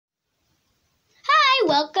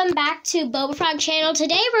welcome back to Boba Frog channel.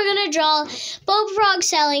 Today we're going to draw Boba Frog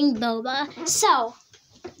selling boba. So,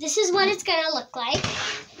 this is what it's going to look like.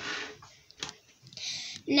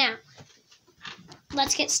 Now,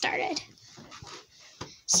 let's get started.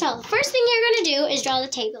 So, the first thing you're going to do is draw the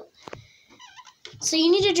table. So,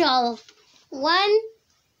 you need to draw one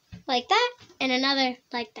like that and another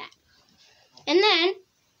like that. And then,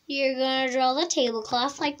 you're going to draw the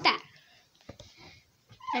tablecloth like that.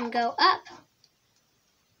 And go up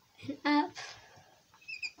and up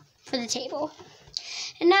for the table.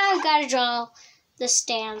 And now I've got to draw the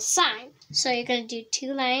stand sign. So you're going to do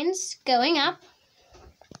 2 lines going up.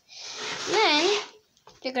 And then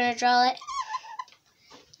you're going to draw it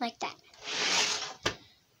like that.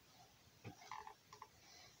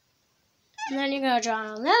 And then you're going to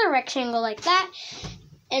draw another rectangle like that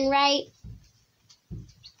and write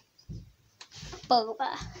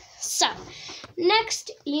boba. So,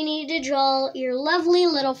 next you need to draw your lovely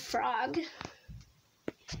little frog.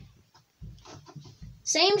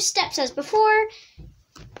 Same steps as before.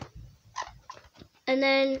 And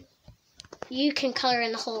then you can color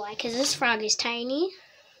in the whole eye because this frog is tiny.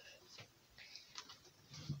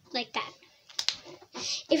 Like that.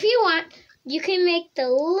 If you want, you can make the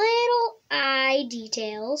little eye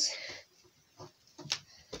details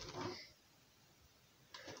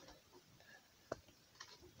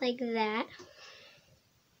like that.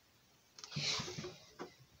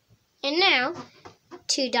 And now,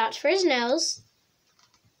 2 dots for his nose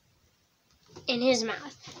and his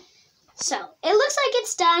mouth. So, it looks like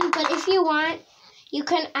it's done, but if you want, you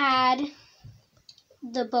can add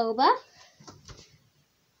the boba.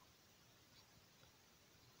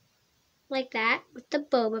 Like that, with the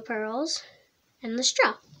boba pearls and the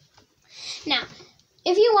straw. Now,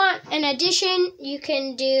 if you want an addition, you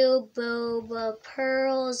can do boba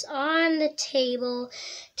pearls on the table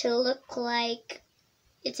to look like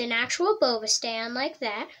it's an actual boba stand like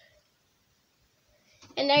that.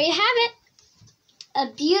 And there you have it.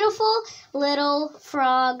 A beautiful little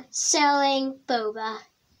frog selling boba.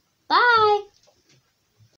 Bye!